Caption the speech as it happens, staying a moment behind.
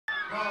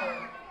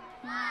Whoa!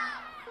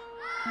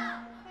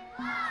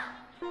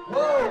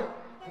 Whoa!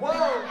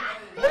 Whoa!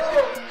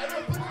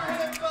 Everyone put your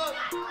hands up!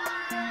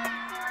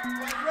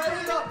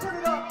 Raise it up! Put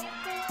it up!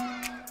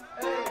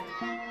 Hey!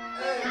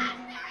 Hey!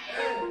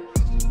 Hey!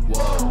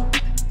 Whoa!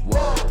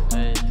 Whoa!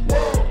 Hey!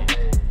 Whoa!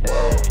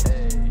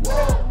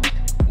 Whoa!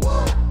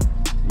 Whoa!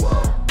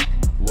 Whoa!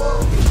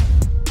 Whoa!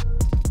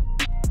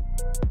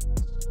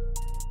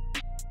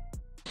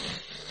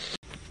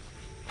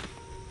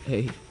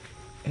 Hey,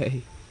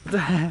 hey.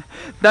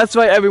 That's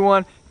right,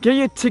 everyone. Get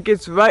your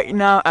tickets right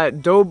now at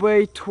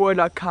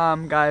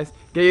dobreTour.com, guys.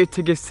 Get your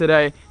tickets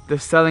today. They're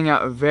selling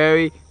out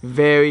very,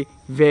 very,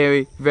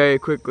 very, very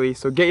quickly.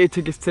 So get your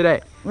tickets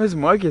today. Where's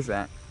Marcus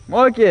at?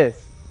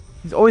 Marcus!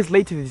 He's always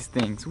late to these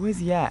things. Where's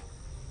he at?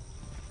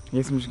 I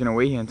guess I'm just gonna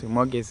wait here until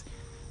Marcus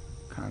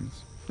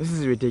comes. This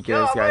is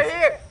ridiculous, guys. Right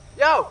here!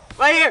 Yo,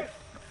 right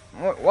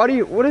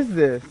here! What is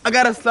this? I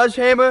got a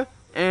sledgehammer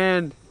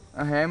and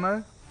A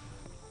hammer?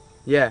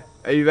 yeah.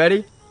 Are you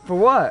ready? For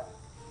what?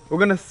 We're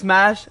gonna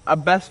smash our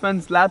best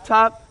friend's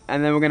laptop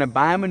and then we're gonna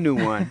buy him a new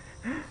one.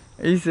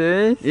 Are you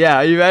serious? Yeah,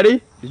 are you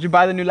ready? Did you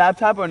buy the new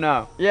laptop or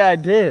no? Yeah, I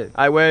did.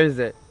 Alright, where is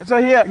it? It's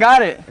right here. I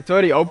got it. It's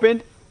already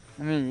opened?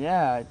 I mean,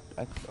 yeah,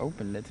 I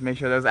opened it to make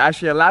sure there was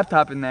actually a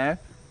laptop in there,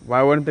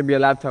 Why wouldn't there be a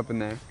laptop in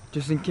there?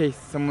 just in case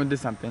someone did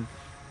something.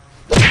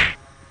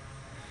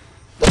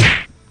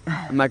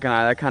 I'm not gonna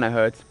lie, that kinda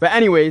hurts. But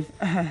anyways,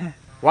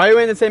 why are you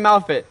wearing the same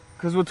outfit?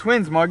 Cause we're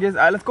twins, Marcus.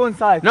 All right, let's go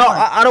inside. No, Come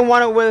on. I don't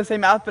wanna wear the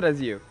same outfit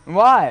as you.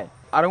 Why?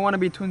 I don't wanna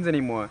be twins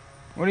anymore.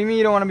 What do you mean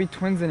you don't want to be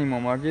twins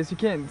anymore, Marcus? You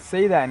can't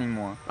say that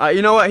anymore. Alright,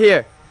 you know what?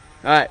 Here.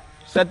 Alright,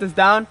 set this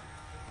down.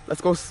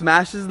 Let's go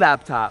smash his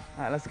laptop.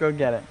 All right, let's go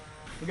get it.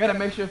 You gotta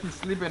make sure if he's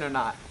sleeping or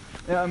not.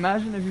 Yeah,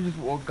 imagine if you just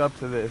woke up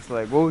to this.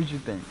 Like, what would you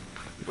think?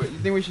 Wait, you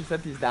think we should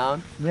set these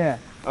down? Yeah,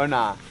 Or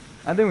nah?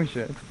 I think we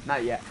should.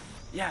 Not yet.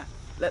 Yeah,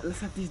 let's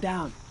set these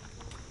down.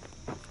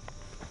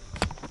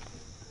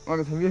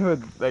 Marcus, have you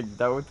heard like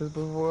dealt with this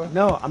before?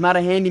 No, I'm not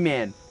a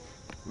handyman.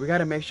 We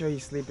gotta make sure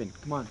he's sleeping.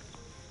 Come on.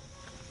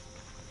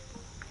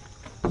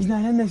 He's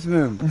not in this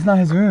room. It's not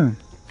his room.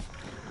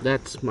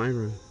 That's my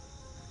room.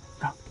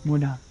 Go, more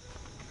down.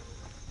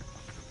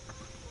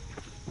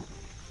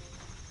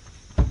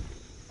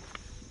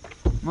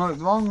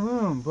 Marcus, wrong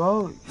room,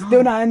 bro.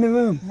 Still not in the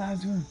room. It's not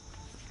his room.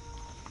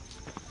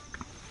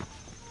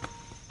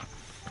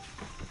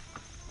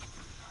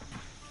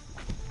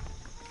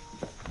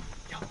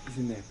 Yo, he's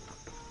in there.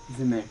 He's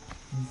in there.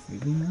 He's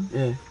sleeping now?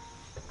 Yeah.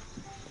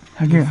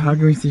 How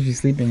can we see if he's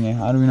sleeping yet?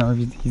 How do we know if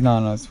he's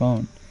not on his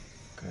phone?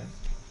 Good.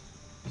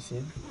 You see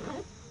him?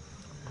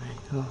 Alright,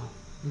 oh,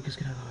 Lucas,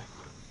 get out of the way.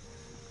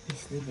 He's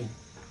sleeping.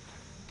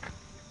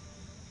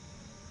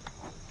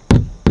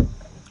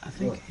 I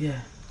think, yeah.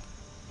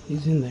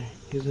 He's in there.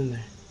 He's in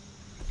there.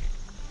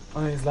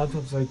 Oh, his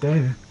laptop's right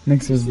there.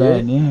 Next to his See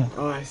bed, it? yeah.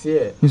 Oh, I see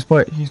it. He was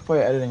probably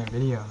editing a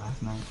video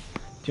last night.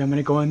 Do you want me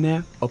to go in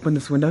there, open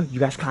this window, you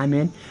guys climb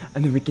in,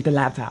 and then we get the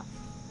laptop?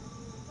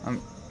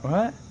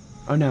 What?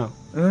 Oh no.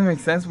 Doesn't that make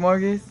sense,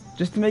 Marcus?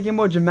 Just to make it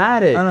more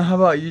dramatic. I don't know, how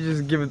about you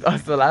just give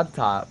us the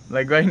laptop?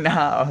 Like right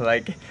now,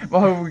 like,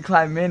 why would we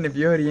climb in if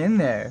you're already in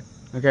there?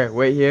 Okay,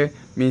 wait here.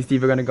 Me and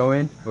Steve are gonna go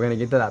in. We're gonna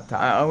get the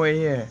laptop. I'll wait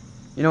here.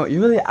 You know what?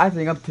 You're really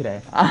acting up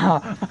today.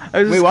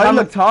 Wait, Wait, why do you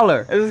look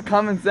taller? It's just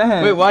common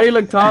sense. Wait, why do you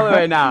look taller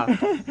right now?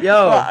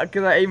 Yo.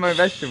 Because I ate my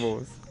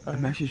vegetables.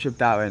 I'm actually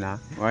tripped out right now.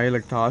 Why do you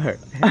look taller?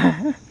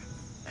 I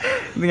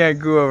think I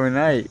grew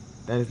overnight.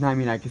 That does not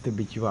mean I can still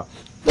beat you up.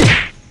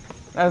 That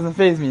doesn't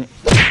faze me.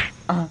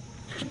 Alright,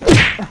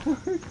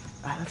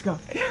 let's go.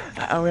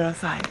 I'll wait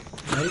outside.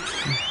 Ready?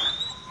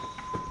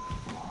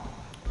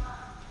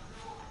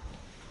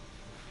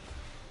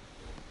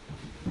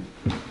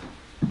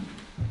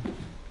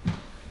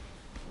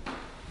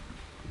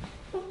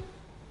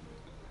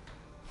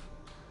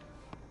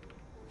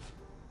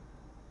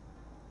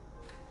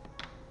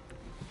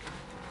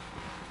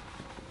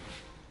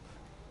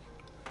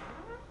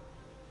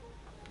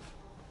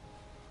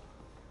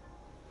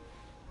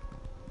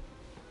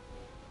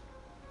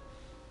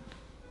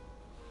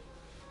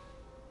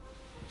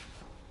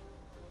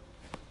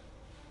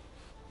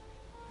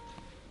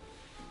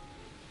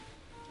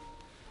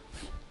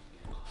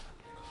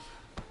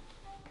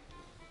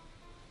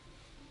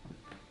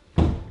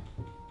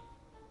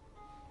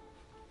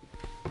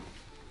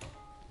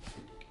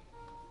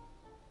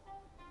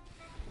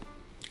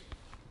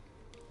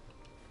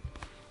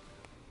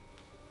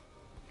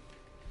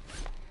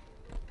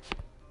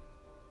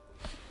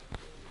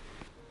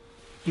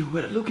 Yo,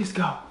 where did Lucas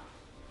go?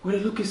 Where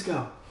did Lucas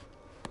go?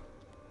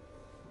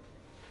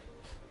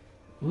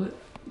 What?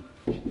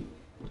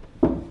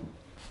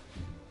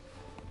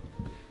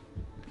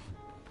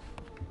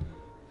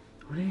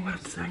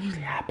 What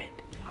actually happened?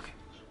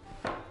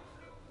 Okay.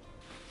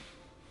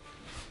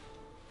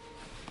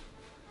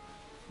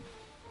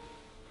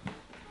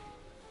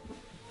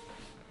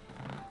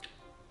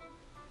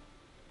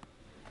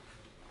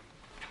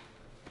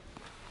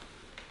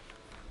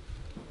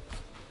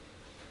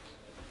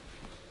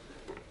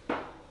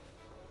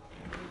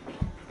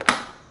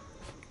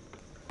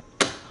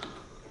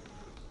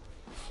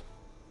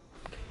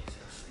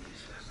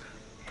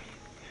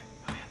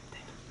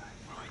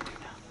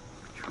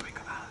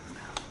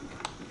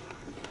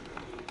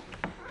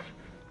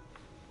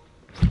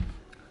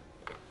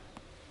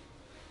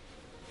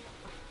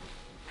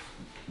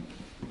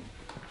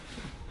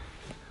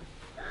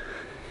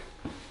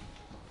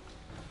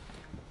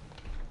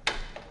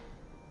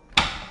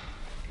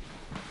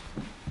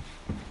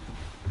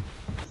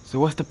 So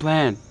what's the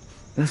plan?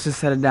 Let's just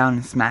set it down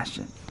and smash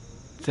it.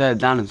 Set it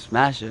down and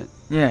smash it.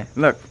 Yeah,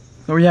 look.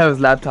 So we have his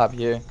laptop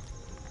here.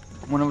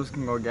 One of us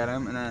can go get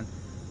him, and then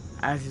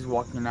as he's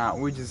walking out,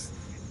 we just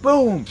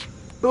boom,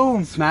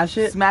 boom, Smash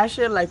it? smash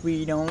it like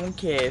we don't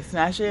care.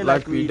 Smash it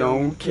like we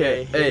don't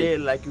care. Hit Hey.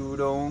 it like you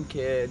don't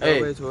care. Hey.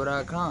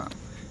 Dobretwood.com.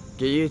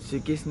 Get your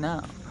tickets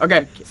now.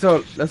 Okay,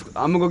 so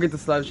I'm gonna go get the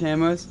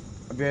sledgehammers.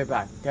 I'll be right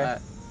back, okay?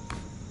 Alright.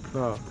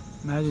 Bro,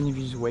 imagine if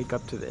you just wake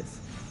up to this.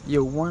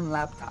 Your one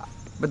laptop.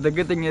 But the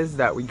good thing is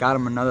that we got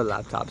him another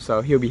laptop,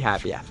 so he'll be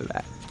happy after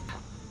that.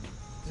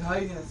 So how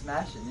are you gonna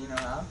smash it? You know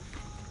how?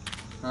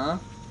 Huh?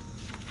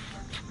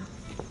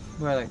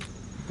 Where like?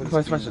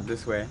 Let's smash it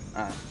this way.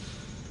 Alright.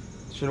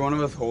 Should one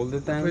of us hold it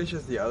I'm then? pretty sure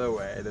it's the other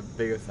way, the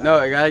bigger side. No,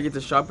 I gotta get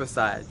the sharper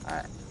side.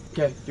 Alright.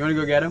 Okay, you wanna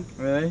go get him?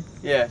 Really?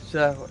 Yeah.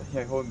 Should I?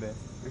 Here, hold this.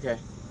 Okay.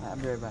 I'll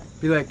be right back.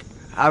 Be like,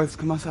 Alex,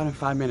 come outside in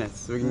 5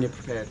 minutes so we can get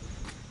prepared.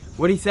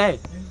 What'd he say?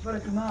 He's about to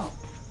come out.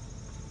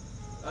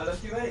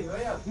 Let's get ready.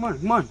 Hurry up. Come on,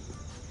 come on.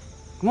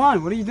 Come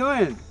on, what are you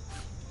doing?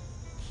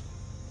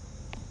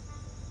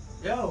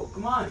 Yo,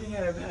 come on. Looking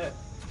at a bed.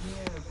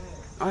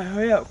 Alright,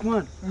 hurry up, come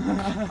on.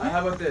 Alright,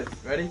 how about this?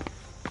 Ready?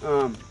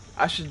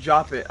 I should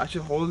drop it. I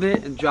should hold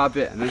it and drop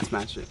it and then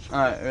smash it.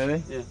 Alright,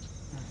 ready? Yeah.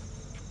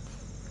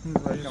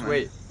 We'll Just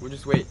wait. We'll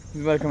just wait.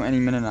 He's about to come any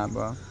minute now,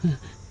 bro.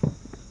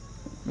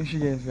 We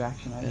should get his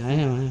reaction. Yeah, I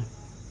am.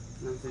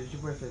 No, so you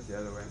should put your face the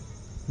other way.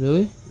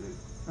 Really?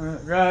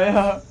 Right,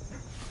 yeah.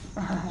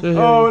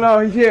 Oh no,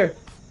 he's here.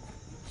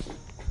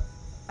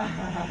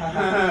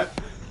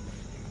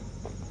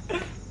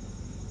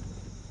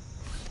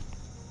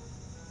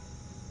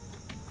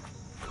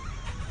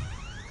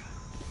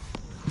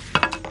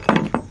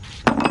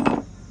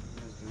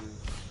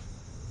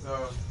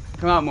 So,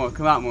 come out more,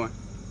 come out more.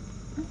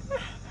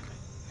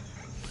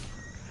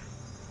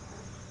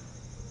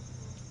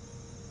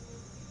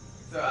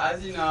 So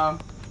as you know,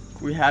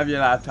 we have your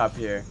laptop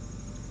here.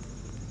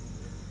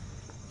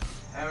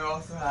 And we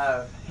also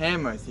have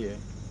hammers here.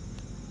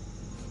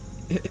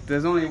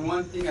 There's only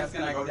one thing that's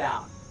gonna go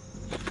down.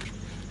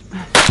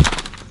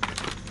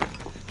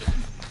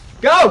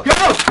 Go, go!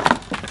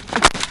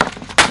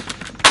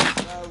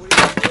 What are you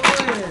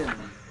doing?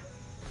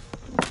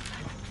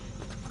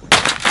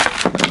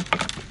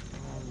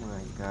 Oh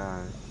my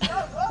gosh.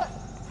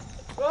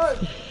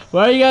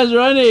 Why are you guys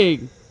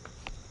running?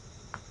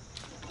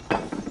 Oh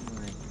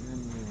my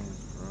goodness,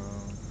 bro.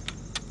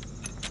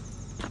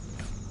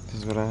 This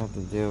is what I have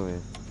to deal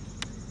with.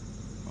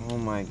 Oh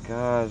my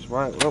gosh.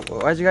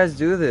 Why'd you guys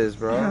do this,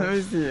 bro? Let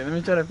me see it. Let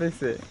me try to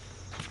fix it.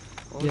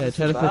 What Yeah, was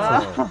try this to fix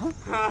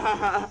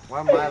about?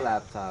 Why my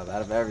laptop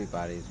out of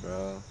everybody's,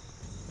 bro?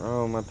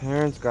 Bro, my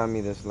parents got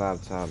me this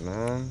laptop,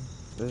 man.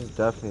 This is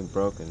definitely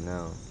broken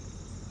now.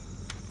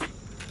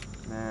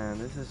 Man,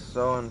 this is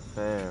so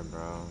unfair,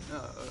 bro.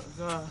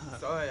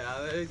 Sorry,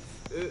 Alex.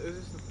 It was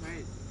just a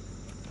prank.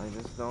 Like,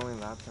 this is the only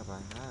laptop I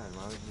had.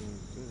 Why would you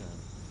do that?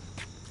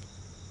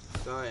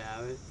 Sorry,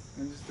 Alex.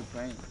 It's just a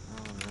prank.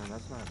 Oh, man,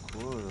 that's not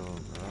cool, though,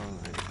 bro.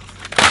 Like,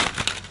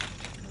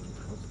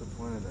 what's the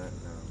point of that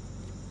now?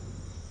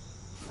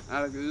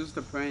 Alex, it was just a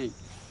prank.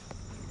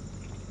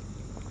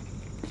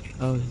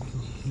 Oh, You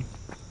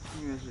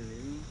guys are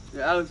leaving?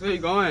 Yeah, Alex, where you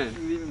going?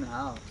 You're leaving the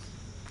house.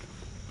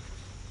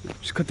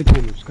 Just cut the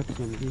camera. Just cut the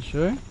camera. you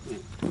sure?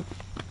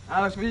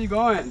 Alex, where you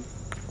going?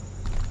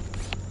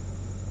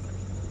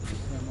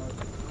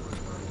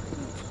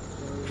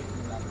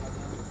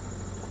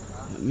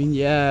 I mean,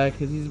 yeah,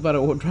 because he's about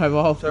to drive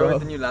off, Start bro.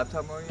 with the new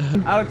laptop,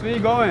 Morgan? Alex, where you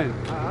going?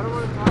 I don't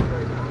want to talk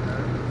right now,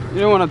 man. You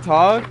don't want to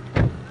talk?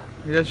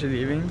 You guys are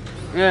leaving?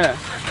 Yeah.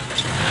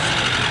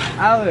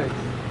 Alex.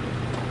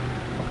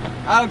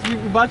 Alex, we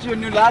bought you a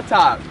new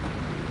laptop.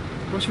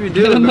 What should we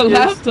do? Get on the Lucas?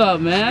 laptop,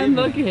 man.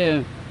 Look at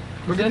him.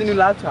 Go get the new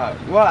laptop.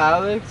 What,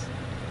 Alex?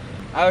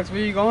 Alex, where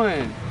you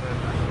going? You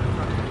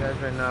guys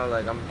right now,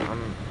 like, I'm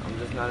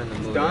just not in the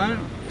mood. Done? Right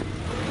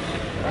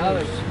now.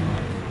 Alex.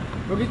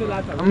 Go get the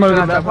laptop. I'm gonna Go get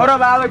get the that. Hold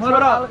up, Alex. Hold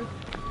up.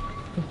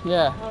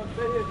 Yeah.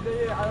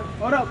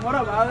 Hold up,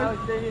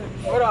 Alex.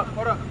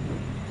 Hold up.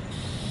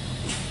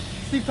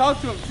 Steve, talk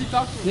to him.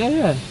 Yeah,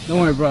 yeah. Don't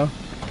worry, bro.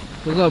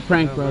 It was a little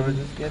prank, No, bro. bro,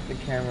 just get the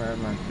camera out of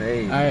my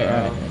face. Alright, bro.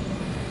 alright.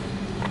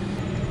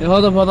 Hey,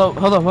 hold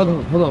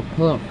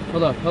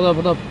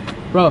up.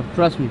 Bro,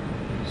 trust me.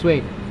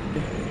 Sweet.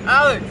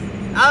 Alex.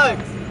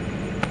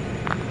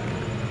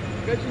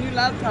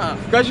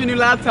 Got your new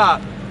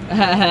laptop. We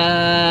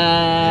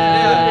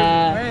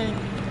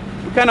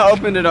kind of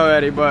opened it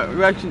already, but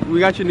we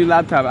got your new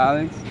laptop,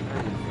 Alex.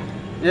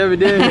 Yeah, we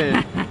did.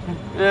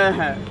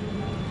 Yeah.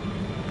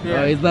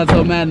 Oh, he's not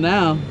so mad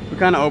now. We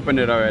kind of opened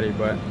it already,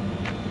 but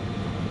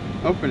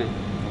open it.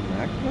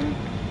 Actually?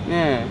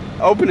 Yeah.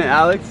 Open it,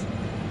 Alex.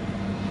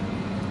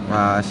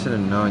 Wow, I should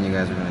have known you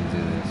guys were gonna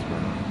do this, bro.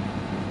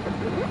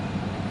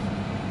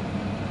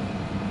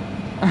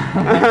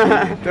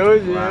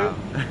 Told you. Wow.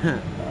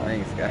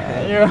 Thanks,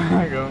 guys. You're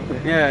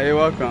welcome. Yeah, you're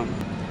welcome.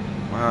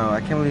 Wow, I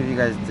can't believe you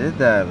guys did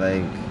that.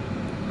 Like,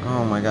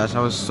 oh my gosh,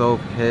 I was so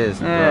pissed,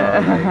 bro.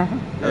 Yeah.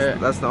 Like,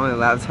 that's the only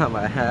laptop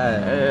I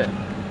had.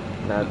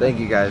 Nah, thank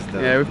you guys though.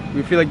 Yeah,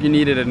 we feel like you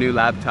needed a new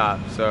laptop,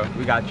 so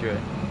we got you it.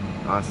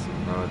 Awesome,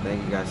 bro.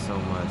 Thank you guys so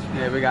much.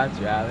 Yeah, we got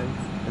you, Alex.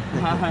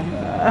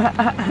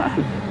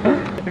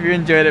 If you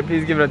enjoyed it,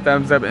 please give it a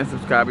thumbs up and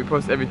subscribe. We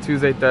post every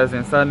Tuesday, Thursday,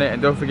 and Sunday.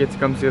 And don't forget to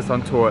come see us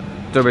on tour,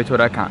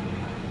 dobrebrothersmgmt.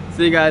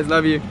 See you guys,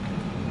 love you.